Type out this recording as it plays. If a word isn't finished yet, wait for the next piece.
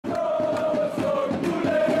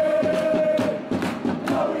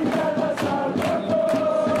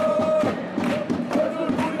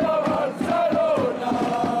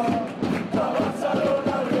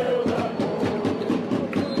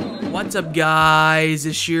What's up, guys?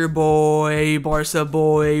 It's your boy, Barca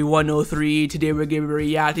Boy 103. Today we're going to be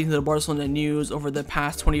reacting to the Barcelona news over the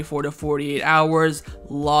past 24 to 48 hours.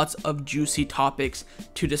 Lots of juicy topics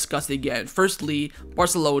to discuss again. Firstly,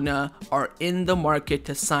 Barcelona are in the market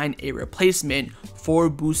to sign a replacement for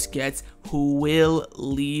Busquets, who will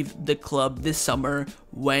leave the club this summer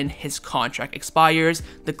when his contract expires.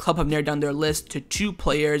 The club have narrowed down their list to two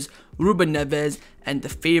players, Ruben Neves and the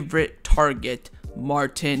favorite target,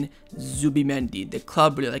 Martin Zubimendi. The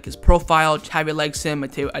club really like his profile. Xavi likes him,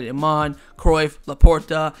 Mateu Alemany, Cruyff,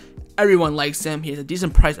 Laporta. Everyone likes him. He has a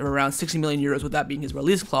decent price of around 60 million euros, with that being his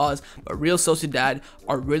release clause. But Real Sociedad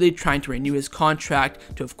are really trying to renew his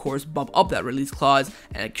contract to, of course, bump up that release clause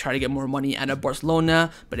and try to get more money out of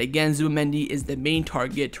Barcelona. But again, Zubimendi is the main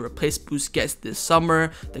target to replace Busquets this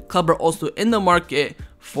summer. The club are also in the market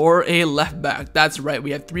for a left back. That's right,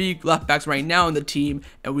 we have 3 left backs right now in the team,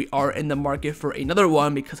 and we are in the market for another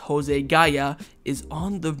one because Jose Gaya is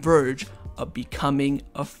on the verge of becoming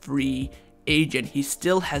a free agent. He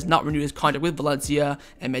still has not renewed his contract with Valencia,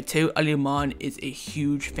 and Mateu Alemany is a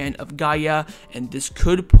huge fan of Gaya, and this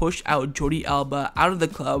could push out Jordi Alba out of the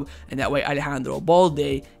club, and that way Alejandro,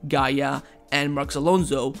 Balde, Gaya, and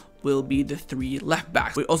Alonso will be the 3 left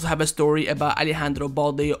backs. We also have a story about Alejandro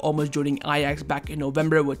Balde almost joining Ajax back in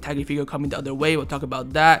November, with Tagliafico coming the other way. We'll talk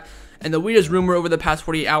about that. And the weirdest rumor over the past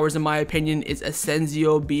 48 hours, in my opinion, is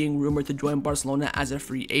Asensio being rumored to join Barcelona as a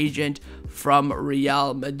free agent from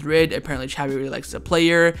Real Madrid. Apparently, Xavi really likes the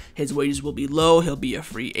player. His wages will be low. He'll be a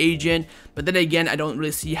free agent. But then again, I don't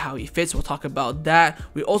really see how he fits. We'll talk about that.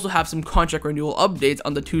 We also have some contract renewal updates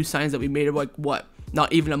on the 2 signs that we made, like,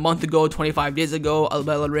 not even a month ago, 25 days ago,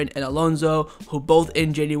 Bellerin and Alonso, who both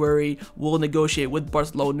in January will negotiate with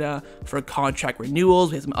Barcelona for contract renewals.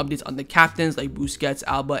 We have some updates on the captains like Busquets,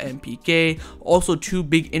 Alba, and Piqué. Also, 2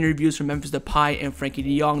 big interviews from Memphis Depay and Frankie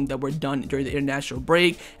de Jong that were done during the international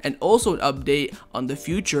break, and also an update on the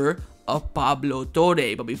future of Pablo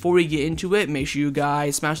Torre. But before we get into it, make sure you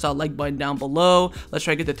guys smash that like button down below. Let's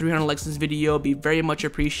try to get to 300 likes in this video. Be very much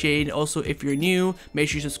appreciated. Also, if you're new, make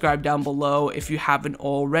sure you subscribe down below if you haven't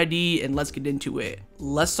already, and let's get into it.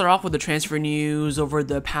 Let's start off with the transfer news over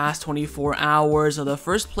the past 24 hours. So the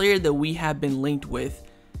first player that we have been linked with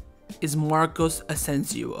is Marcos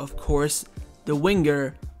Asensio, of course, the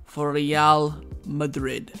winger for Real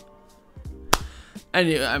Madrid.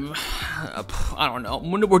 Anyway, I don't know.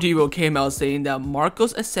 Mundo Deportivo came out saying that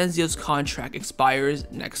Marcos Asensio's contract expires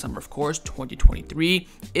next summer, of course, 2023.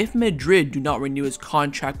 If Madrid do not renew his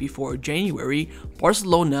contract before January,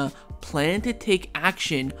 Barcelona plan to take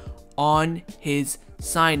action on his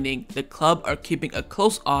signing. The club are keeping a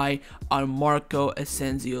close eye on Marco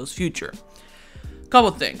Asensio's future.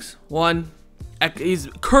 Couple things. One, he's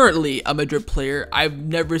currently a Madrid player. I've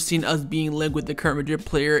never seen us being linked with the current Madrid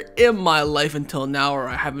player in my life until now, or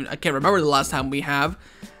I can't remember the last time we have.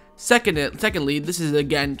 Secondly, this is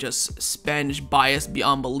again just Spanish bias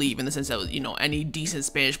beyond belief, in the sense that, you know, any decent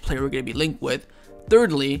Spanish player we're going to be linked with.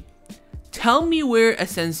 Thirdly, tell me where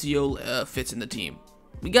Asensio fits in the team.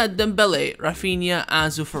 We got Dembele, Rafinha,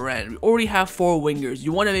 Ansu Fati. We already have 4 wingers.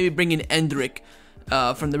 You want to maybe bring in Endrick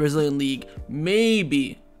from the Brazilian league,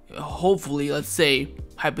 maybe. Hopefully, let's say,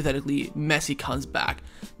 hypothetically, Messi comes back.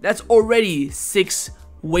 That's already 6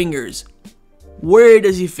 wingers. Where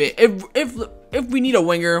does he fit? If we need a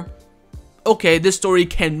winger, okay, this story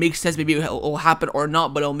can make sense. Maybe it will happen or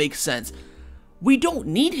not, but it'll make sense. We don't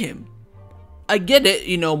need him. I get it,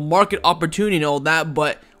 you know, market opportunity and all that,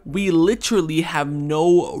 but we literally have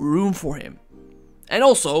no room for him. And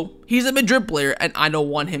also, he's a Madrid player, and I don't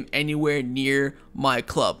want him anywhere near my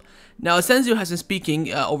club. Now, Asensio has been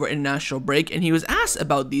speaking over international break, and he was asked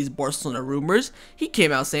about these Barcelona rumors. He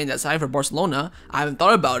came out saying that signing for Barcelona, I haven't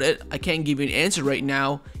thought about it. I can't give you an answer right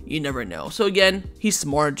now. You never know. So again, he's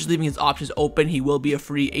smart, just leaving his options open. He will be a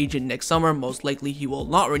free agent next summer. Most likely, he will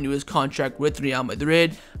not renew his contract with Real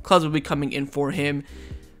Madrid. Clubs will be coming in for him.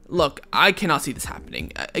 Look, I cannot see this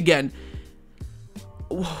happening. Again,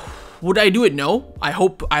 would I do it? No. I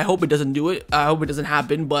hope it doesn't do it. I hope it doesn't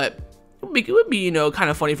happen, but it would be, you know,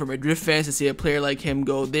 kind of funny for Madrid fans to see a player like him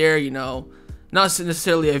go there, you know. Not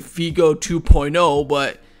necessarily a Figo 2.0,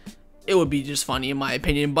 but it would be just funny in my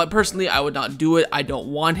opinion. But personally, I would not do it. I don't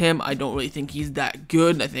want him. I don't really think he's that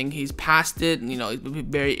good. I think he's past it. You know, he's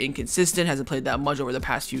very inconsistent, hasn't played that much over the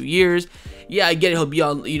past few years. Yeah, I get it. He'll be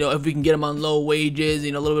on, you know, if we can get him on low wages,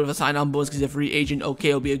 you know, a little bit of a sign-on bonus because he's a free agent, okay,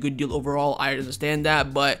 it'll be a good deal overall. I understand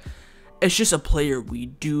that, but It's just a player we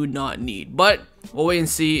do not need. But we'll wait and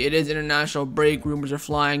see. It is international break. Rumors are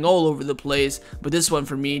flying all over the place. But this one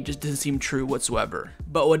for me just doesn't seem true whatsoever.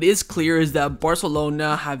 But what is clear is that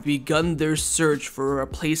Barcelona have begun their search for a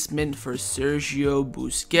replacement for Sergio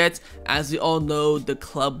Busquets. As we all know, the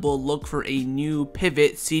club will look for a new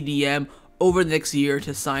pivot CDM over the next year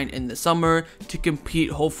to sign in the summer to compete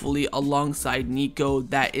hopefully alongside Nico.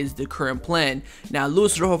 That is the current plan. Now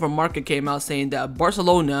Luis Rojo from Marca came out saying that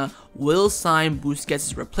Barcelona will sign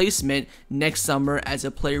Busquets' replacement next summer, as a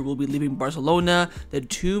player will be leaving Barcelona. The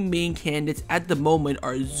two main candidates at the moment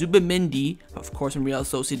are Zubimendi, of course from Real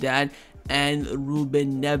Sociedad, and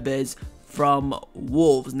Ruben Neves from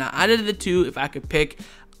Wolves. Now out of the two, if I could pick,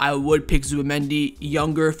 I would pick Zubimendi.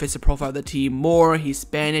 Younger, fits the profile of the team more. He's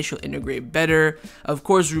Spanish, he'll integrate better. Of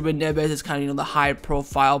course, Ruben Neves is kind of, the high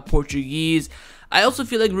profile Portuguese. I also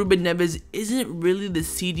feel like Ruben Neves isn't really the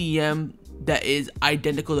CDM that is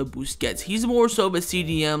identical to Busquets. He's more so of a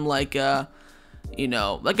CDM like a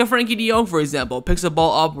Frankie de Jong, for example. Picks the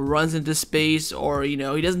ball up, runs into space, or, he's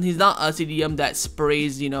not a CDM that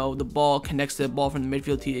sprays, the ball, connects the ball from the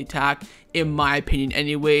midfield to the attack, in my opinion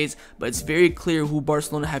anyways. But it's very clear who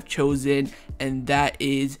Barcelona have chosen, and that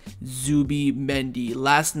is Zubimendi.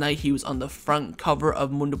 Last night he was on the front cover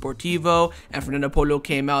of Mundo Deportivo, and Fernando Polo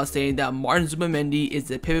came out saying that Martin Zubimendi is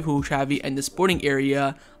the pivot who Xavi and the sporting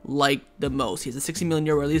area like the most. He has a 60 million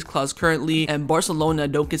euro release clause currently, and Barcelona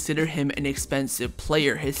don't consider him an expensive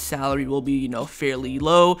player. His salary will be, fairly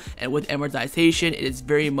low, and with amortization, it is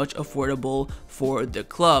very much affordable for the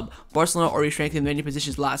club. Barcelona already strengthened many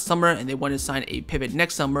positions last summer, and they want to sign a pivot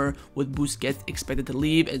next summer, with Busquets expected to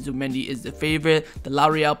leave, and Zubimendi is the favorite. The La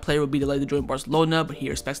Real player will be delighted to join Barcelona, but he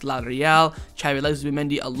respects La Real. Xavi likes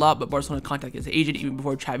Zubimendi a lot, but Barcelona contacted his agent even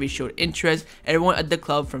before Xavi showed interest. Everyone at the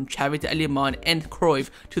club, from Xavi to Alemany and Cruyff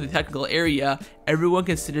to the technical area, everyone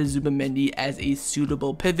considers Zubimendi as a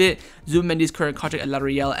suitable pivot. Zubimendi's current contract at La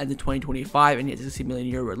Real ends in 2025, and he has a 60 million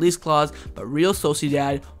euro release clause, but Real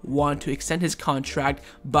Sociedad want to extend his contract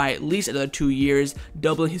by at least another 2 years,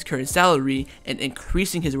 doubling his current salary and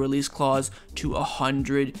increasing his release clause to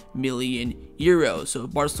 100 million euros. So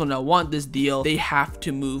if Barcelona want this deal, they have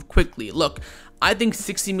to move quickly. Look, I think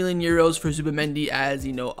 60 million euros for Zubimendi as,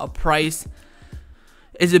 a price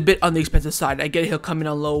is a bit on the expensive side. I get it, he'll come in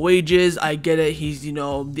on low wages. I get it, he's,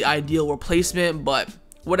 the ideal replacement, but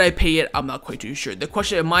would I pay it? I'm not quite too sure. The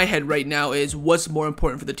question in my head right now is, what's more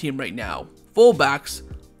important for the team right now? Fullbacks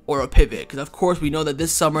or a pivot? Because of course we know that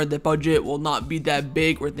this summer the budget will not be that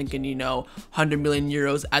big. We're thinking, 100 million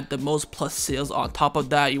euros at the most, plus sales on top of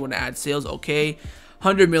that. You want to add sales, okay.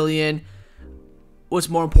 100 million. What's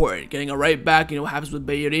more important? Getting a right back, what happens with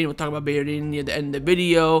Bellerin. We'll talk about Bellerin near the end of the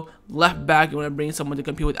video. Left back, you want to bring someone to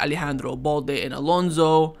compete with Alejandro, Balde, and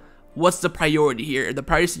Alonso. What's the priority here? If the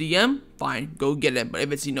priority is CDM, fine, go get him. But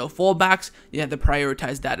if it's, fullbacks, you have to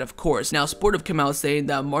prioritize that, of course. Now, Sport have come out saying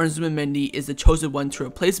that Martin Zubimendi is the chosen one to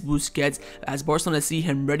replace Busquets, as Barcelona see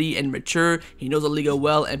him ready and mature. He knows the Liga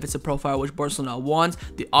well and fits the profile which Barcelona wants.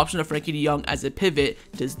 The option of Frankie de Jong as a pivot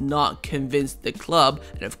does not convince the club.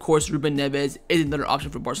 And of course, Ruben Neves is another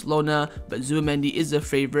option for Barcelona, but Zubimendi is the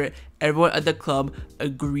favorite. Everyone at the club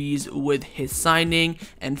agrees with his signing.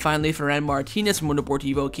 And finally, Ferran Martinez from Mundo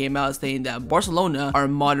Deportivo came out saying that Barcelona are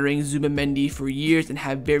monitoring Zubimendi for years and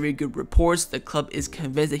have very good reports. The club is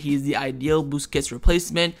convinced that he is the ideal Busquets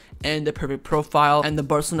replacement and the perfect profile, and the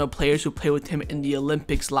Barcelona players who played with him in the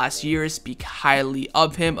Olympics last year speak highly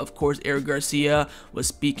of him. Of course, Eric Garcia was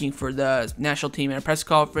speaking for the national team in a press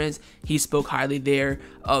conference. He spoke highly there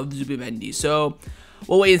of Zubimendi. So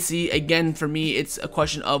we'll wait and see. Again, for me, it's a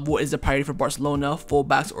question of what is the priority for Barcelona,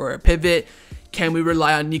 fullbacks or a pivot. Can we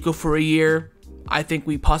rely on Nico for a year? I think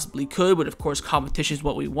we possibly could, but of course competition is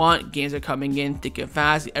what we want. Games are coming in thick and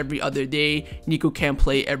fast every other day. Nico can't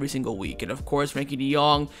play every single week. And of course Frankie de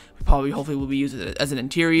Jong hopefully will be used as an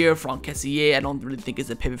interior. Franck Kessié, I don't really think is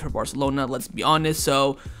a pivot for Barcelona, let's be honest.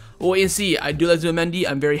 So we'll wait and see. I do like Zubimendi.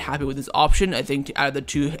 I'm very happy with this option. I think out of the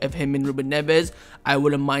two of him and Ruben Neves, I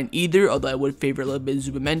wouldn't mind either, although I would favor a little bit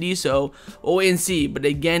Zubimendi. So we'll wait and see. But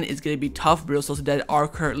again, it's going to be tough. Real Sociedad are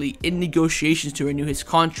currently in negotiations to renew his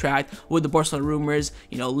contract, with the Barcelona rumors,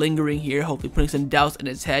 lingering here, hopefully putting some doubts in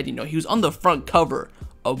his head. He was on the front cover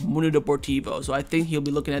of Mundo Deportivo, so I think he'll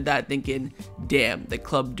be looking at that thinking, damn, the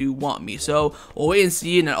club do want me. So we'll wait and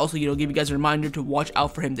see, and I also give you guys a reminder to watch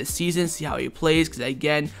out for him this season, see how he plays, because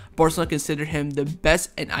again, Barcelona consider him the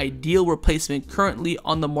best and ideal replacement currently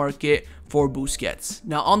on the market for Busquets.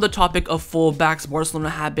 Now, on the topic of fullbacks,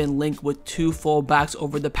 Barcelona have been linked with two fullbacks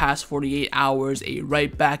over the past 48 hours, a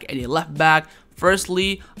right back and a left back.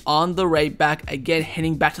 Firstly, on the right back, again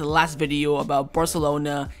hitting back to the last video about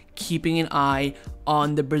Barcelona keeping an eye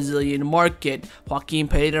on the Brazilian market. Joaquim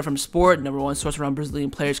Pereira from Sport, #1 source around Brazilian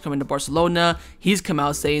players coming to Barcelona, he's come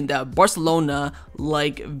out saying that Barcelona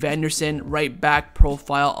like Vanderson right back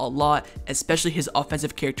profile a lot, especially his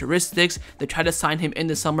offensive characteristics. They tried to sign him in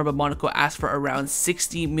the summer, but Monaco asked for around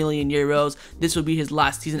 60 million euros. This will be his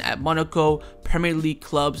last season at Monaco. Premier League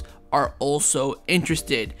clubs are also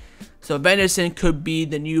interested. So Vanderson could be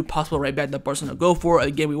the new possible right back that Barcelona go for.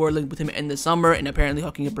 Again, we were linked with him in the summer, and apparently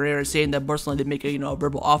Joaquim Pereira is saying that Barcelona did make a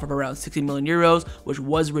verbal offer of around 60 million euros, which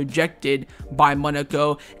was rejected by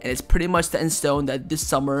Monaco, and it's pretty much set in stone that this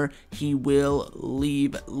summer he will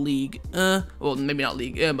leave league. Well, maybe not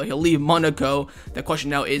league, but he'll leave Monaco. The question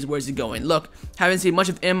now is, where's he going? Look, haven't seen much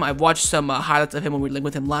of him. I've watched some highlights of him when we linked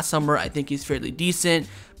with him last summer. I think he's fairly decent,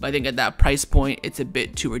 but I think at that price point, it's a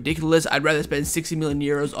bit too ridiculous. I'd rather spend 60 million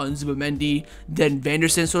euros on Zubimendi than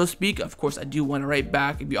Vanderson, so to speak. Of course, I do want to right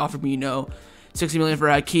back. If you offered me, 60 million for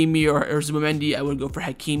Hakimi or Zubimendi, I would go for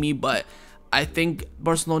Hakimi, but I think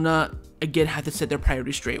Barcelona, again, have to set their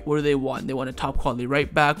priorities straight. What do they want? They want a top quality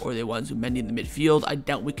right back, or they want Zubimendi in the midfield. I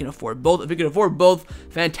doubt we can afford both. If we can afford both,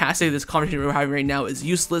 fantastic. This conversation we're having right now is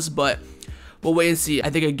useless, but we'll wait and see.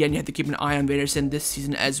 I think, again, you have to keep an eye on Vanderson this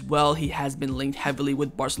season as well. He has been linked heavily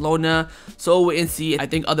with Barcelona, so we'll wait and see. I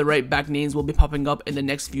think other right back names will be popping up in the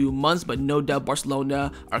next few months, but no doubt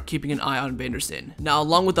Barcelona are keeping an eye on Vanderson. Now,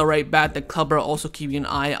 along with the right back, the club are also keeping an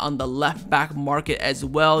eye on the left back market as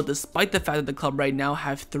well, despite the fact that the club right now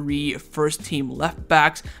have 3 first-team left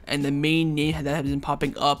backs, and the main name that has been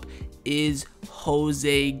popping up is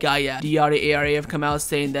Jose Gaya. DRA have come out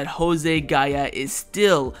saying that Jose Gaya is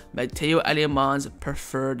still Mateu Alemany's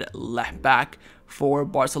preferred left back for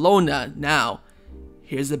Barcelona. Now,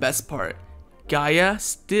 here's the best part. Gaya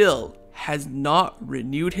still has not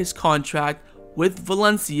renewed his contract with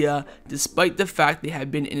Valencia, despite the fact they have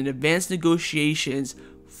been in advanced negotiations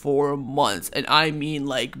for months, and I mean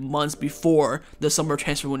like months before the summer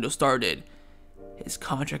transfer window started. His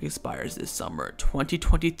contract expires this summer,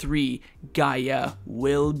 2023. Gaya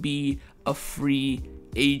will be a free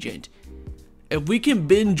agent. If we can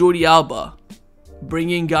bin Jordi Alba,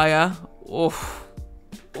 bring in Gaya,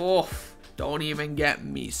 don't even get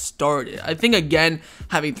me started. I think, again,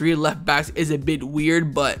 having 3 left backs is a bit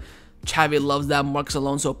weird, but Xavi loves that Marcos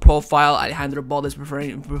Alonso profile. Alejandro Balde is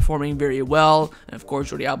performing very well, and of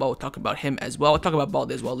course Jordi Alba, we'll talk about him as well. We'll talk about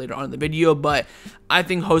Balde as well later on in the video, but I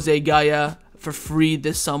think Jose Gaya for free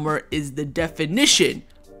this summer is the definition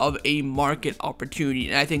of a market opportunity,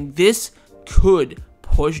 and I think this could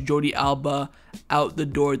push Jordi Alba out the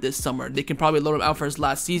door this summer. They can probably load him out for his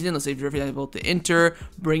last season. Let's say, for example, to Inter,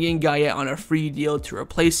 bringing Gaya on a free deal to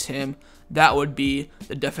replace him. That would be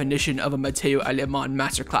the definition of a Mateu Alemany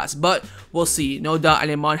masterclass. But we'll see. No doubt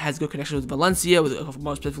Alemany has good connections with Valencia, with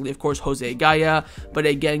more specifically, of course, Jose Gaya. But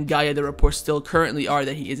again, Gaya, the reports still currently are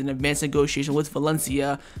that he is in advanced negotiation with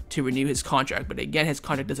Valencia to renew his contract. But again, his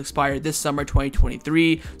contract does expire this summer,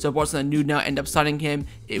 2023. So if Barcelona do now end up signing him,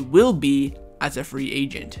 it will be as a free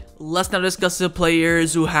agent. Let's now discuss the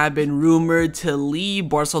players who have been rumored to leave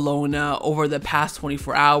Barcelona over the past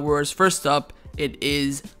 24 hours. First up, it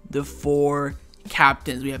is the 4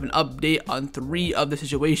 captains. We have an update on 3 of the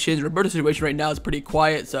situations. Roberto's situation right now is pretty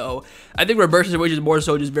quiet, so I think Roberto's situation is more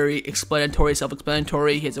so just very explanatory,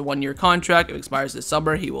 self-explanatory. He has a 1-year contract. It expires this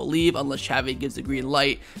summer. He will leave unless Xavi gives the green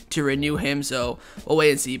light to renew him, so we'll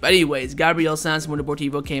wait and see. But anyways, Gabriel Sanz from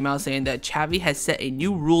Deportivo came out saying that Xavi has set a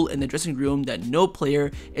new rule in the dressing room that no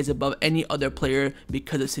player is above any other player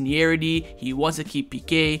because of seniority. He wants to keep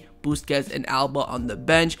Piqué, Busquets, and Alba on the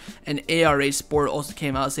bench. And ARA Sport also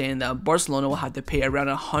came out saying that Barcelona will have to pay around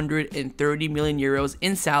 130 million euros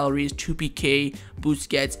in salaries to Piqué,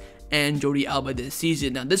 Busquets, and Jordi Alba this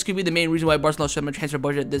season. Now, this could be the main reason why Barcelona's transfer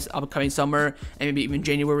budget this upcoming summer and maybe even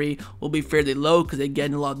January will be fairly low, because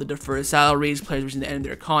again, a lot of the deferred salaries, players reaching the end of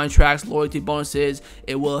their contracts, loyalty bonuses,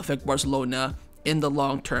 it will affect Barcelona in the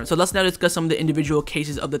long term. So let's now discuss some of the individual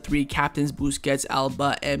cases of the 3 captains, Busquets,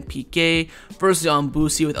 Alba, and Piqué. Firstly, on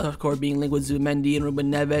Busi, with of course being linked with Zubimendi and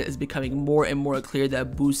Ruben Neves, it's becoming more and more clear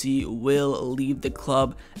that Busi will leave the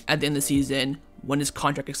club at the end of the season when his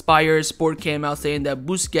contract expires. Sport came out saying that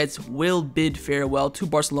Busquets will bid farewell to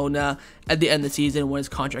Barcelona at the end of the season when his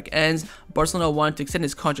contract ends. Barcelona wanted to extend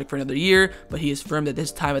his contract for another year, but he is firm that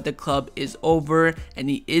his time at the club is over, and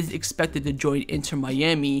he is expected to join Inter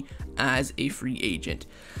Miami as a free agent.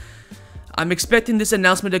 I'm expecting this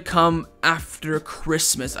announcement to come after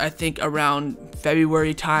Christmas. I think around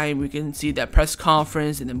February time, we can see that press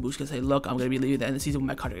conference, and then Busquets say, look, I'm going to be leaving at the end of the season when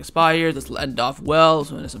my contract expires. Let's end off well,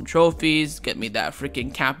 so some trophies, get me that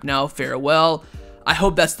freaking Camp Nou farewell. I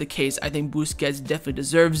hope that's the case. I think Busquets definitely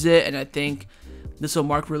deserves it, and I think this will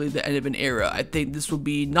mark really the end of an era. I think this will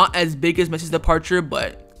be not as big as Messi's departure,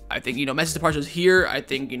 but I think, Messi's departure is here. I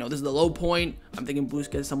think, this is the low point. I'm thinking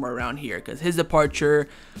Busquets somewhere around here, because his departure,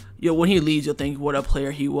 when he leaves, you'll think what a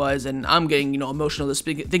player he was. And I'm getting, emotional just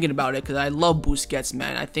thinking about it, because I love Busquets,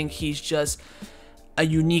 man. I think he's just a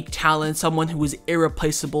unique talent, someone who is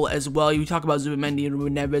irreplaceable as well. You talk about Zubimendi and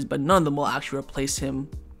Ruben Neves, but none of them will actually replace him.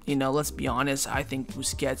 Let's be honest, I think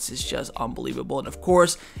Busquets is just unbelievable. And of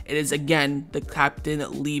course, it is again the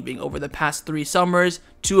captain leaving. Over the past 3 summers,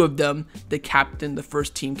 2 of them, the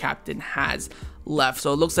first team captain has left.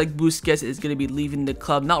 So it looks like Busquets is going to be leaving the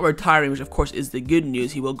club, not retiring, which of course is the good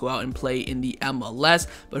news. He will go out and play in the MLS,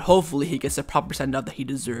 but hopefully he gets the proper send-off that he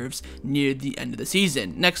deserves near the end of the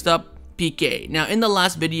season. Next up, Piqué. Now, in the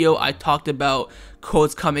last video, I talked about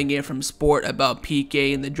quotes coming in from Sport about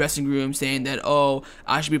Piqué in the dressing room saying that, oh,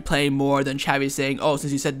 I should be playing more, than Xavi saying, oh,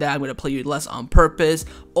 since you said that, I'm going to play you less on purpose.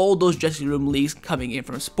 All those dressing room leaks coming in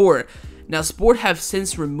from Sport. Now, Sport have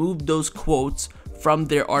since removed those quotes from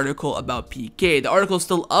their article about Piqué. The article is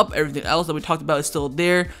still up. Everything else that we talked about is still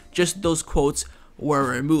there. Just those quotes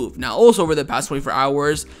were removed. Now, also over the past 24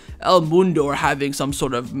 hours, El Mundo are having some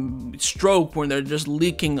sort of stroke when they're just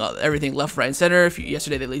leaking everything left, right, and center.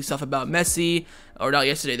 Yesterday they leaked stuff about Messi, or not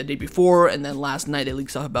yesterday, the day before, and then last night they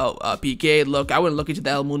leaked stuff about Piqué. Look, I wouldn't look into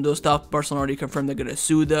the El Mundo stuff. Barcelona already confirmed they're gonna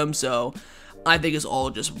sue them, so I think it's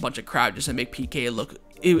all just a bunch of crap just to make Piqué look.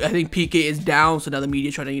 I think Piqué is down, so now the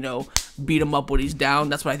media's trying to, beat him up when he's down.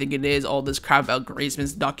 That's what I think it is, all this crap about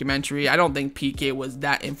Griezmann's documentary. I don't think Piqué was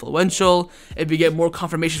that influential. If we get more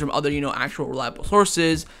confirmation from other, actual reliable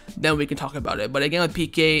sources, then we can talk about it. But again, with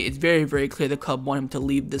Piqué, it's very, very clear the club want him to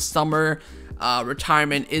leave this summer.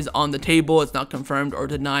 Retirement is on the table. It's not confirmed or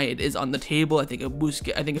denied. It is on the table. I think if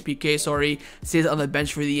Piqué, stays on the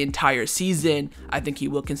bench for the entire season, I think he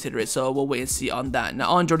will consider it. So we'll wait and see on that.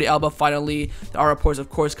 Now on Jordi Alba, finally, there are reports, of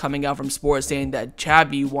course, coming out from Sport saying that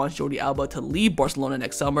Xavi wants Jordi Alba to leave Barcelona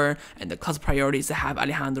next summer, and the club's priority is to have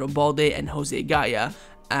Alejandro, Balde, and Jose Gaya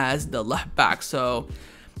as the left back. So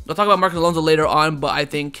we'll talk about Alonso later on, but I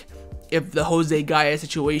think if the Jose Gaya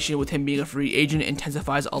situation with him being a free agent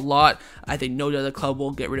intensifies a lot, I think no doubt the club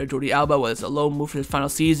will get rid of Jordi Alba, whether it's a loan move for his final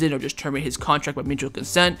season or just terminate his contract by mutual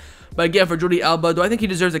consent. But again, for Jordi Alba, do I think he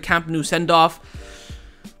deserves a Camp Nou send-off?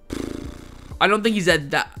 I don't think he's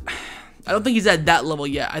at that level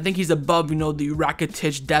yet. I think he's above, the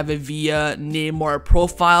Rakitic, David Villa, Neymar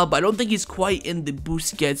profile, but I don't think he's quite in the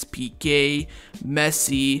Busquets, Piqué,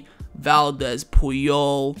 Messi, Valdez,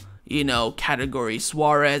 Puyol, category.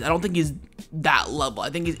 Suarez. I don't think he's that level. I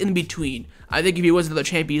think he's in between. I think if he wins the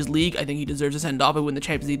Champions League, I think he deserves a send-off. If he win the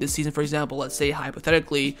Champions League this season, for example, let's say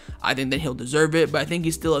hypothetically, I think then he'll deserve it. But I think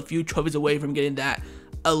he's still a few trophies away from getting that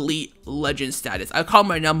elite legend status. I call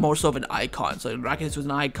him right now more so of an icon. So Rakitic was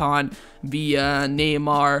an icon, Villa,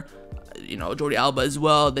 Neymar, Jordi Alba as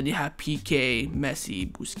well. Then you have Piqué, Messi,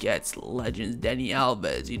 Busquets, legends, Dani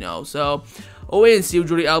Alves, so we'll wait and see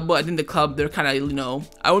with Jordi Alba. I think the club, they're kind of,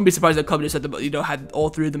 I wouldn't be surprised if the club just said, had all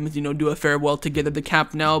 3 of them, do a farewell together at the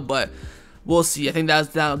Camp Nou, but we'll see. I think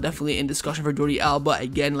that's now definitely in discussion for Jordi Alba.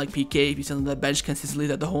 Again, like Piqué, if he's on the bench consistently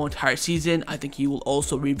throughout the whole entire season, I think he will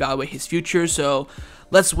also reevaluate his future. So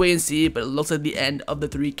let's wait and see, but it looks like the end of the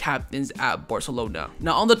 3 captains at Barcelona.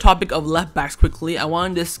 Now, on the topic of left backs quickly, I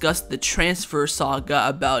want to discuss the transfer saga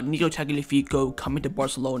about Nico Tagliafico coming to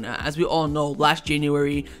Barcelona. As we all know, last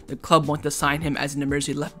January, the club wanted to sign him as an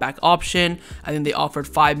emergency left back option. I think they offered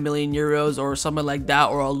 5 million euros or something like that,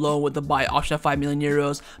 or a loan with the buy option of 5 million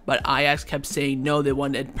euros, but Ajax kept saying no. They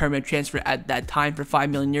wanted a permanent transfer at that time for 5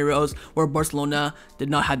 million euros, where Barcelona did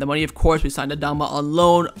not have the money. Of course, we signed Adama on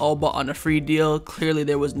loan, Alba on a free deal. Clearly,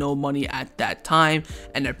 there was no money at that time,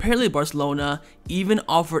 and apparently Barcelona even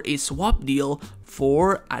offered a swap deal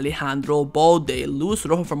for Alejandro Balde. Luis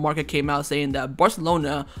Rojo from Marca came out saying that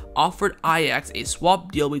Barcelona offered Ajax a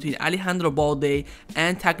swap deal between Alejandro Balde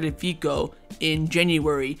and Tagliafico in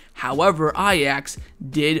January. However, Ajax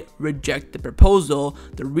did reject the proposal.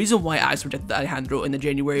 The reason why Ajax rejected Alejandro in the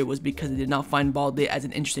January was because they did not find Balde as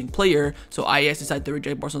an interesting player, so Ajax decided to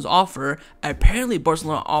reject Barcelona's offer. Apparently,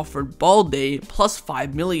 Barcelona offered Balde plus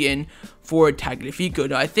 5 million for Tagliafico.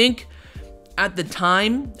 Now, I think at the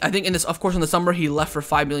time, of course in the summer he left for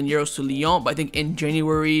 5 million euros to Lyon, but I think in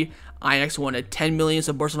January Ajax wanted 10 million,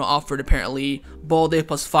 so Barcelona offered apparently Balde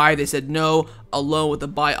plus 5. They said no, along with a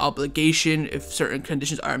buy obligation if certain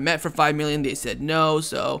conditions are met for 5 million. They said no.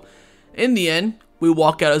 So in the end, we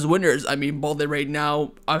walk out as winners. I mean, Balde right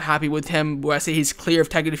now, I'm happy with him. Where I say he's clear of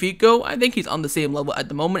Tagliafico, I think he's on the same level at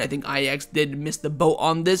the moment. I think Ajax did miss the boat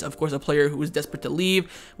on this. Of course, a player who was desperate to leave,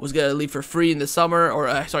 was going to leave for free in the summer, or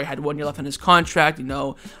had 1 year left on his contract. You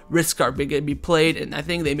know, risks are going to be played, and I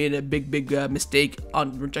think they made a big mistake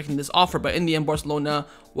on rejecting this offer. But in the end, Barcelona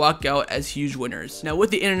walk out as huge winners. Now, with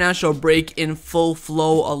the international break in full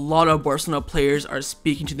flow, a lot of Barcelona players are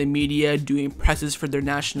speaking to the media, doing presses for their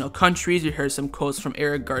national countries. We heard some quotes from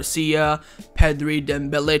Eric Garcia, Pedri,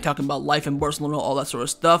 Dembele, talking about life in Barcelona, all that sort of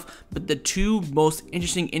stuff. But the two most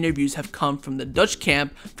interesting interviews have come from the Dutch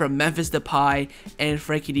camp, from Memphis Depay and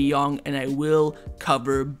Frenkie de Jong, and I will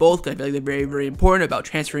cover both because I feel like they're very important about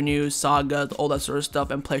transfer news, sagas, all that sort of stuff,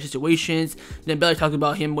 and player situations. Dembele talking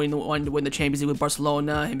about him wanting to win the Champions League with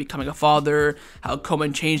Barcelona, him becoming a father, how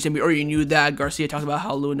Koeman changed him. We already knew that. Garcia talked about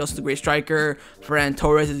how Lewandowski's a great striker. Ferran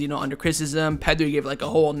Torres is, under criticism. Pedri gave like a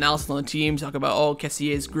whole analysis on the team, talking about, oh,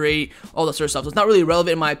 Kessie is great, all that sort of stuff. So it's not really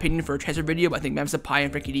relevant in my opinion for a transfer video, but I think Memphis Depay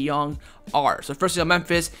and Frenkie de Jong are. So firstly on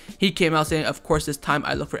Memphis, he came out saying, of course, this time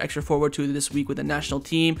I look for extra forward to this week with the national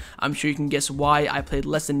team. I'm sure you can guess why. I played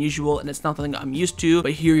less than usual, and it's not something I'm used to,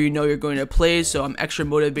 but here you're going to play, so I'm extra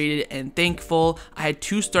motivated and thankful. I had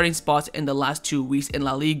 2 starting spots in the last 2 weeks in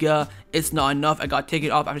La Liga. It's not enough. I got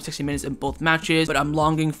taken off after 60 minutes in both matches, but I'm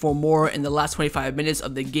longing for more. In the last 25 minutes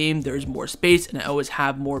of the game, there's more space, and I always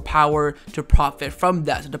have more power to profit from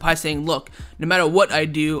that. So Depay saying, look, no matter what I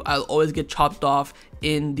do, I'll always get chopped off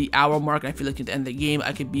in the hour mark, and I feel like at the end of the game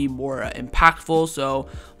I could be more impactful, so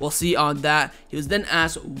we'll see on that. He was then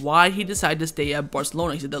asked why he decided to stay at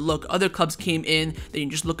Barcelona. He said that, look, other clubs came in, then you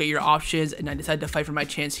just look at your options, and I decided to fight for my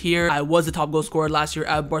chance here. I was the top goal scorer last year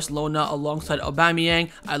at Barcelona alongside Aubameyang.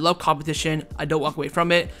 I love competition, I don't walk away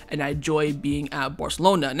from it, and I enjoy being at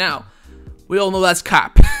Barcelona. Now, we all know that's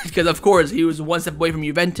cap, because of course he was 1 step away from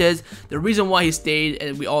Juventus. The reason why he stayed,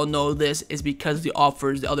 and we all know this, is because the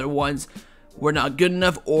offers, the other ones, were not good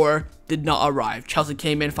enough or did not arrive. Chelsea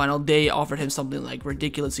came in final day, offered him something like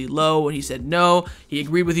ridiculously low, and he said no. He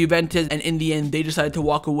agreed with Juventus, and in the end they decided to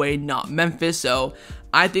walk away, not Memphis. So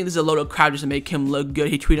I think this is a load of crap just to make him look good.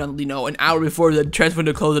 He tweeted on, an hour before the transfer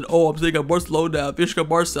window closed, and, oh, I'm staying at Barcelona, Vishka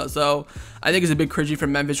Barca. So I think it's a bit cringy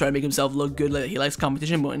from Memphis trying to make himself look good, like he likes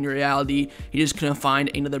competition, but in reality he just couldn't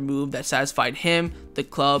find another move that satisfied him, the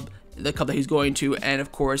club that he's going to, and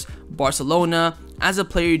of course Barcelona. As a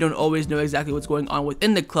player, you don't always know exactly what's going on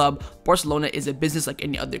within the club. Barcelona is a business like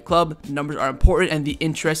any other club. The numbers are important and the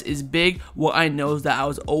interest is big. What I know is that I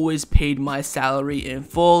was always paid my salary in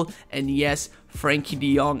full, and yes, Frenkie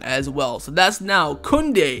de Jong as well. So that's now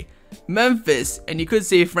Koundé, Memphis, and you could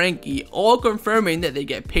say Frenkie, all confirming that they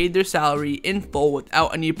get paid their salary in full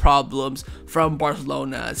without any problems from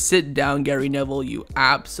Barcelona. Sit down, Gary Neville, you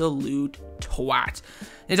absolute twat.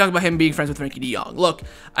 They talk about him being friends with Frenkie de Jong. Look,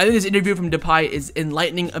 I think this interview from Depay is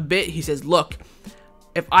enlightening a bit. He says, look,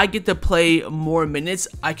 if I get to play more minutes,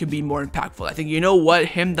 I could be more impactful. I think, you know what,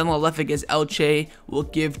 him down the left against Elche will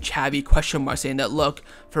give Xavi question marks, saying that, look,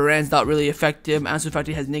 Varane's not really effective. Ansu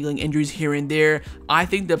Fati has niggling injuries here and there. I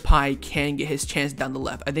think Depay can get his chance down the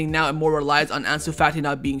left. I think now it more relies on Ansu Fati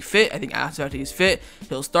not being fit. I think Ansu Fati is fit.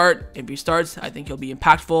 He'll start. If he starts, I think he'll be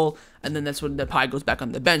impactful. And then that's when Depay goes back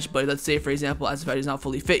on the bench. But let's say, for example, Ansu Fati is not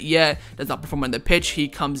fully fit yet, does not perform on the pitch. He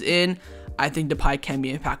comes in. I think Depay can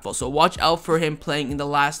be impactful. So watch out for him playing in the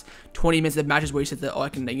last 20 minutes of matches where he says that, oh, I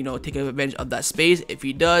can, take advantage of that space. If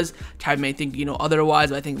he does, Xavi may think, otherwise.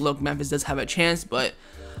 But I think, look, Memphis does have a chance, but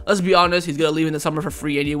let's be honest, he's gonna leave in the summer for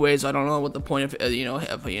free anyway. So I don't know what the point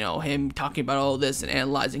of him talking about all this and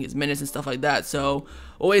analyzing his minutes and stuff like that. So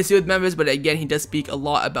we'll wait to see with Memphis. But again, he does speak a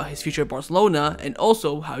lot about his future at Barcelona and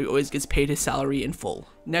also how he always gets paid his salary in full.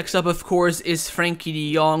 Next up, of course, is Frenkie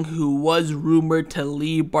de Jong, who was rumored to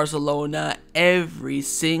leave Barcelona every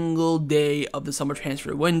single day of the summer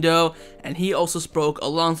transfer window, and he also spoke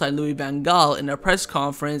alongside Louis van Gaal in a press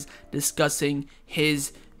conference discussing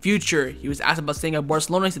his future. He was asked about staying at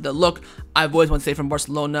Barcelona. He said that, look, I've always wanted to stay from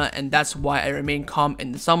Barcelona, and that's why I remain calm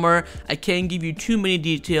in the summer. I can't give you too many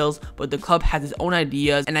details, but the club has its own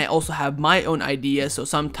ideas, and I also have my own ideas, so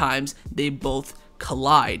sometimes they both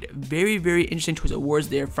collide. Very, very interesting choice of words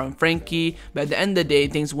there from Frenkie, but at the end of the day,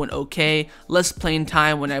 things went okay. Less playing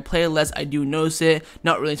time. When I play less, I do notice it,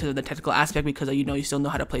 not really in terms of the technical aspect, because you still know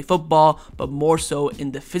how to play football, but more so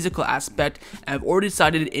in the physical aspect. And I've already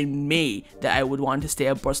decided in May that I would want to stay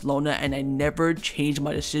at Barcelona, and I never changed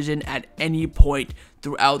my decision at any point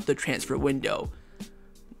throughout the transfer window.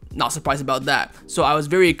 Not surprised about that. So I was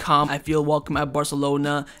very calm. I feel welcome at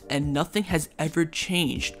Barcelona, and nothing has ever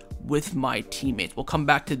changed with my teammates. We'll come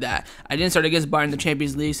back to that. I didn't start against Bayern in the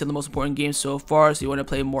Champions League, still the most important game so far, so you want to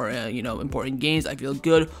play more, important games. I feel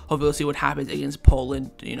good. Hopefully we'll see what happens against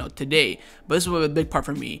Poland, today. But this was a big part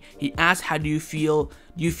for me. He asked, how do you feel?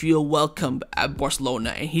 Do you feel welcome at Barcelona?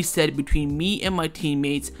 And he said, between me and my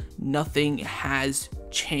teammates, nothing has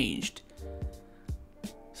changed.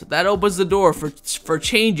 So that opens the door for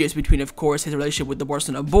changes between, of course, his relationship with the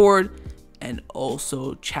Barcelona board and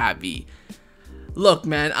also Xavi. Look,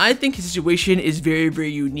 man, I think his situation is very,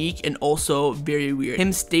 very unique and also very weird.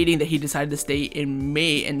 Him stating that he decided to stay in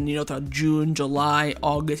May and, throughout June, July,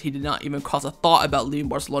 August, he did not even cross a thought about leaving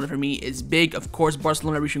Barcelona for me is big. Of course,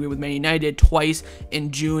 Barcelona reached an agreement with Man United twice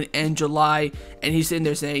in June and July, and he's sitting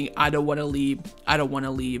there saying, I don't want to leave, I don't want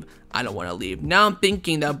to leave, I don't want to leave. Now I'm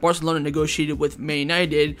thinking that Barcelona negotiated with Man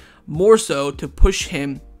United more so to push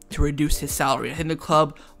him to reduce his salary. I think the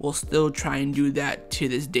club will still try and do that to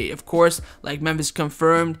this day. Of course, like Memphis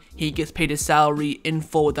confirmed, he gets paid his salary in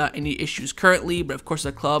full without any issues currently, but of course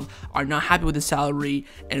the club are not happy with his salary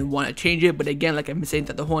and want to change it. But again, like I've been saying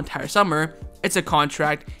that the whole entire summer, it's a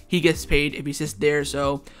contract. He gets paid if he sits there,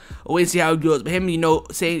 so we'll wait and see how it goes. But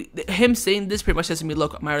him, saying this pretty much says to me,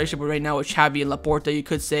 look, my relationship right now with Xavi and Laporta, you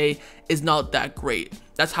could say, is not that great.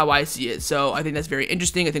 That's how I see it. So I think that's very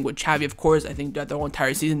interesting. I think with Xavi, of course, I think that the whole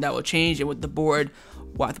entire season that will change, and with the board,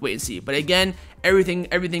 we'll have to wait and see. But again, everything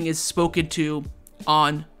is spoken to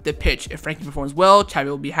on the pitch. If Frankie performs well, Xavi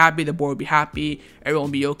will be happy, the board will be happy, everyone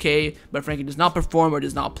will be okay. But if Frankie does not perform or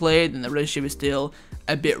does not play, then the relationship is still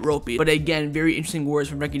a bit ropey. But again, very interesting words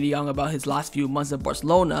from Frankie de Jong about his last few months at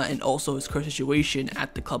Barcelona and also his current situation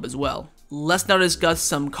at the club as well. Let's now discuss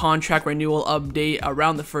some contract renewal update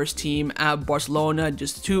around the first team at Barcelona.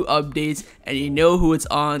 Just 2 updates, and you know who it's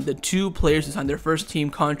on. The 2 players who signed their first team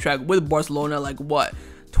contract with Barcelona, like what,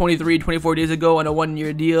 24 days ago on a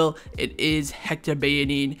 1-year deal. It is Hector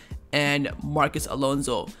Bellerin and Marcos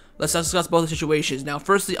Alonso. Let's discuss both the situations. Now,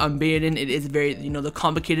 firstly, on Bellerin, it is very, the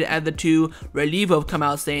complicated at the 2. Relevo have come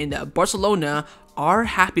out saying that Barcelona are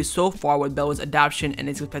happy so far with Bellerin's adoption and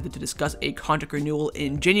is expected to discuss a contract renewal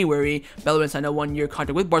in January. Bellerin signed a 1-year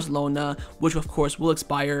contract with Barcelona, which of course will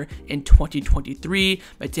expire in 2023.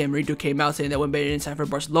 Mateu came out saying that when Bellerin signed for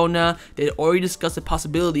Barcelona, they had already discussed the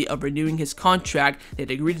possibility of renewing his contract. They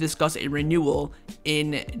had agreed to discuss a renewal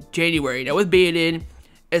in January. Now with Bellerin,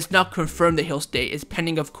 it's not confirmed that he'll stay. It's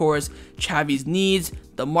pending, of course, Xavi's needs,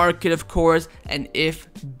 the market, of course, and if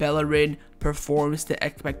Bellerin performs to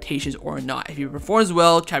expectations or not. If he performs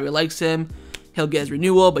well, Xavi likes him, he'll get his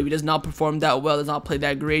renewal. But if he does not perform that well, does not play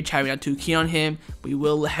that great, Xavi not too keen on him, we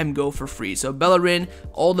will let him go for free. So Bellerin,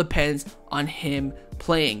 all depends on him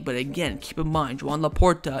playing. But again, keep in mind, Joan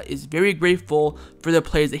Laporta is very grateful for the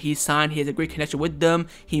players that he signed. He has a great connection with them.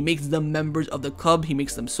 He makes them members of the club. He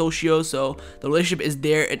makes them socios. So the relationship is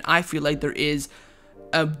there, and I feel like there is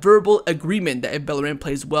a verbal agreement that if Bellerin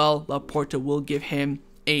plays well, Laporta will give him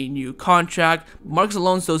a new contract. Marcos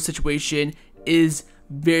Alonso's situation is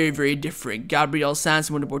very, very different. Gabriel Sanz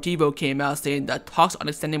from Deportivo came out saying that talks on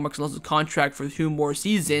extending Marcos Alonso's contract for 2 more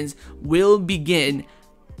seasons will begin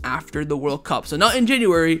after the World Cup. So not in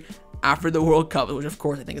January, after the World Cup, which of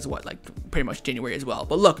course I think is pretty much January as well.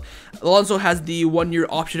 But look, Alonso has the 1-year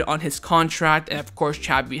option on his contract, and of course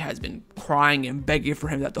Xavi has been crying and begging for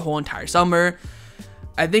him that the whole entire summer.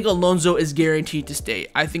 I think Alonso is guaranteed to stay.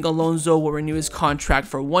 I think Alonso will renew his contract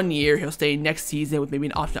for 1 year. He'll stay next season with maybe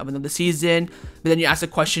an option of another season. But then you ask the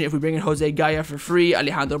question, if we bring in Jose Gaya for free,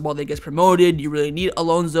 Alejandro Balde gets promoted, you really need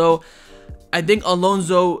Alonso. I think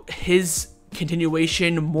Alonso, his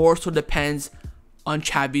continuation more so depends on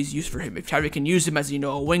Xavi's use for him. If Xavi can use him as,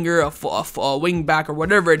 a winger, a wing back, or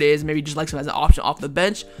whatever it is, maybe just likes him as an option off the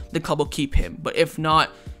bench, the club will keep him. But if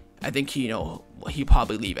not, I think he'll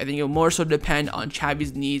probably leave. I think it'll more so depend on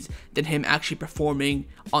Xavi's needs than him actually performing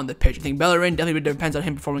on the pitch. I think Bellerin definitely depends on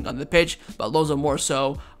him performing on the pitch, but Alonso more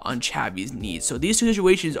so on Xavi's needs. So these 2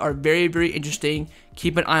 situations are very, very interesting.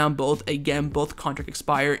 Keep an eye on both. Again, both contract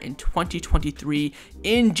expire in 2023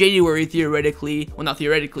 in January, theoretically. Well, not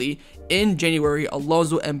theoretically. In January,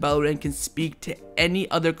 Alonso and Bellerin can speak to any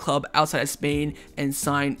other club outside of Spain and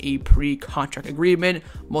sign a pre-contract agreement.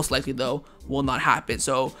 Most likely, though, will not happen.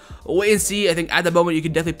 So we'll wait and see. I think at the moment, you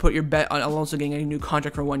can definitely put your bet on Alonso getting a new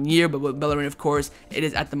contract for 1 year, but with Bellerin, of course, it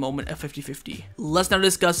is at the moment a 50-50. Let's now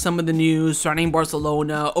discuss some of the news surrounding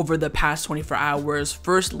Barcelona over the past 24 hours.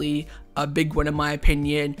 Firstly, a big one in my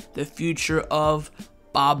opinion, the future of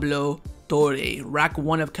Pablo Torre. Rack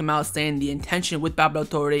 1 have come out saying the intention with Pablo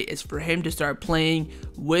Torre is for him to start playing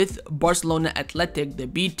with Barcelona Athletic, the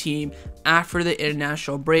B team, after the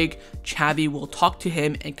international break. Xavi will talk to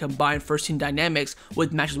him and combine first team dynamics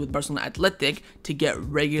with matches with Barcelona Athletic to get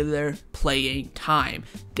regular playing time.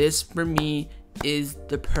 This, for me, is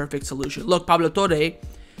the perfect solution. Look, Pablo Torre,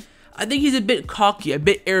 I think he's a bit cocky, a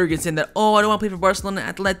bit arrogant, saying that, oh, I don't want to play for Barcelona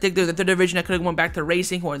Athletic. They're the third division. I could have gone back to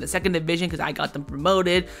Racing, who are in the second division, because I got them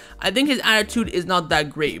promoted. I think his attitude is not that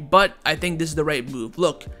great, but I think this is the right move.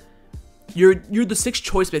 Look, you're the sixth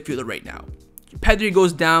choice midfielder right now. Pedri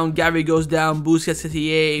goes down, Xavi goes down, Busquets,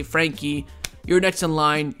 Citier, Frankie. You're next in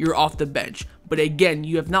line. You're off the bench. But again,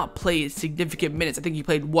 you have not played significant minutes. I think you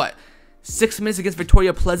played, what, 6 minutes against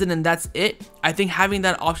Victoria Pleasant, and that's it. I think having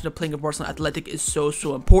that option of playing at Barcelona Athletic is so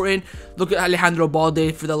important. Look at Alejandro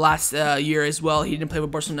Balde for the last year as well. He didn't play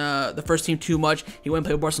with Barcelona, the first team, too much. He went and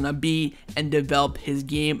played with Barcelona B and develop his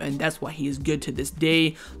game, and that's why he is good to this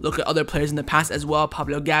day. Look at other players in the past as well.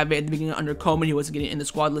 Pablo Gave at the beginning under Koeman, he wasn't getting in the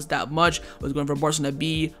squad list that much. Was going for Barcelona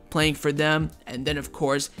B, playing for them, and then of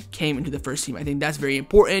course came into the first team. I think that's very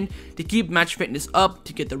important to keep match fitness up,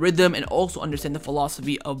 to get the rhythm, and also understand the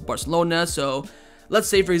philosophy of Barcelona. So let's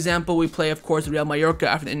say, for example, we play, of course, Real Mallorca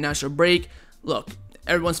after the international break. Look,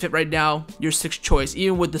 everyone's fit right now. You're sixth choice.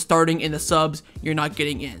 Even with the starting and the subs, you're not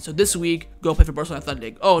getting in. So this week, go play for Barcelona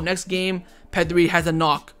Athletic. Oh, next game, Pedri has a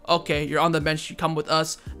knock. Okay, you're on the bench. You come with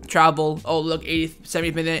us. Travel. Oh, look, 80th,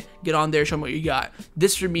 70th minute. Get on there. Show them what you got.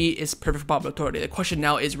 This, for me, is perfect for Pablo Torre. The question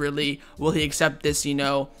now is really, will he accept this,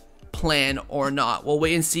 plan or not? We'll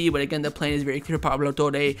wait and see, but again, the plan is very clear for Pablo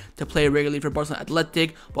Torre to play regularly for Barcelona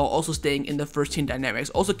Athletic while also staying in the first team dynamics.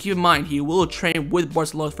 Also keep in mind, he will train with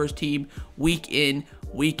Barcelona's first team week in,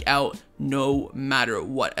 week out, no matter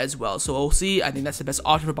what as well. So we'll see. I think that's the best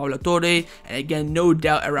option for Pablo Torre, and again, no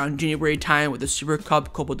doubt around January time with the Super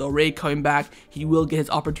Cup, Copa del Rey coming back, he will get his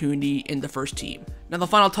opportunity in the first team. Now, the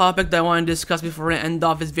final topic that I want to discuss before I end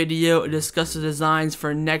off this video is discuss the designs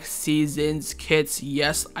for next season's kits.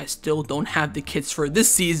 Yes, I still don't have the kits for this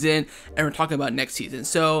season, and we're talking about next season.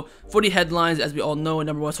 So, footy headlines, as we all know,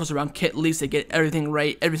 number one source around kit leaks, they get everything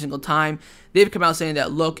right every single time. They've come out saying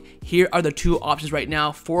that, look, here are the two options right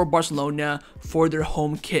now for Barcelona for their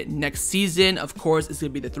home kit next season. Of course, it's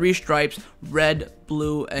going to be the three stripes, red,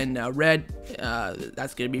 blue, and red.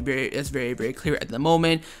 That's going to be very, very clear at the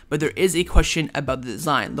moment. But there is a question about the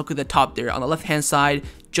design. Look at the top there. On the left-hand side,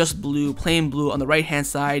 just blue, plain blue. On the right-hand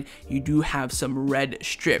side, you do have some red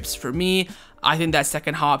strips. For me, I think that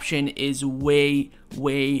second option is way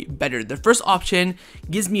better. The first option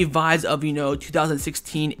gives me vibes of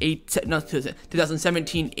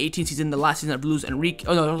 2017-18 season, the last season of Luis Enrique.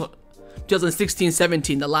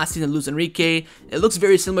 2016-17, the last season of Luis Enrique. It looks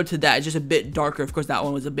very similar to that. It's just a bit darker. Of course, that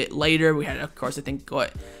one was a bit later. We had, of course, I think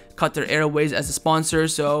Qatar Airways as a sponsor.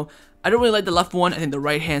 So I don't really like the left one. I think the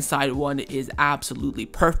right hand side one is absolutely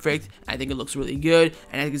perfect. I think it looks really good.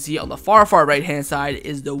 And as you can see on the far right hand side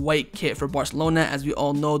is the white kit for Barcelona. As we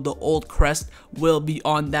all know, the old crest will be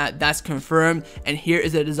on that. That's confirmed. And here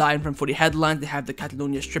is the design from Footy Headlines. They have the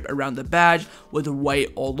Catalonia strip around the badge with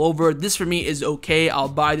white all over. This for me is okay. I'll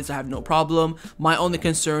buy this. I have no problem. My only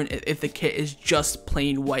concern is if the kit is just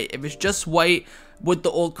plain white. If it's just white with the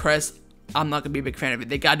old crest, I'm not going to be a big fan of it.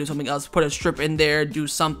 They got to do something else, put a strip in there, do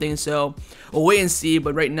something. So we'll wait and see.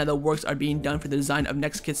 But right now the works are being done for the design of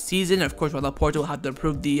next kit season. Of course, Laporta will have to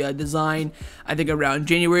approve the design, I think around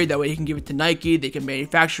January. That way he can give it to Nike. They can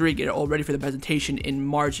manufacture it, get it all ready for the presentation in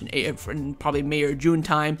March and probably May or June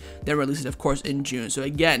time. Then release it, of course, in June. So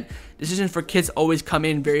again, decisions for kits always come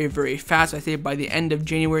in very fast. I say by the end of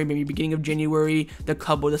January, maybe beginning of January, the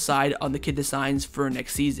club will decide on the kit designs for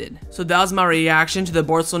next season. So that was my reaction to the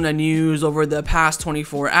Barcelona news over the past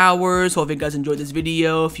 24 hours. Hope you guys enjoyed this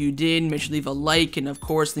video. If you did, make sure to leave a like, and of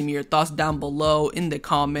course leave me your thoughts down below in the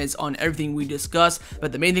comments on everything we discussed.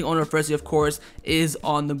 But the main thing I want to firstly, of course, is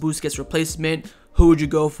on the Busquets replacement. Who would you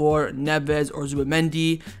go for, Neves or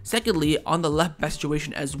Zubimendi? Secondly, on the left back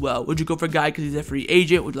situation as well, would you go for a guy because he's a free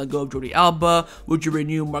agent? Would you let go of Jordi Alba? Would you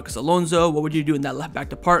renew Marcos Alonso? What would you do in that left back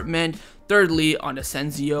department? Thirdly, on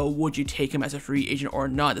Asensio, would you take him as a free agent or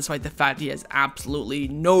not, despite the fact he has absolutely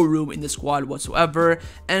no room in the squad whatsoever?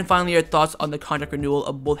 And finally, your thoughts on the contract renewal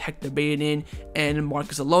of both Hector Bellerin and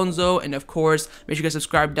Marcos Alonso. And of course, make sure you guys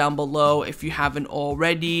subscribe down below if you haven't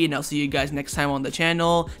already. And I'll see you guys next time on the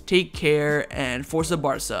channel. Take care and Forza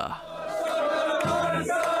Barca.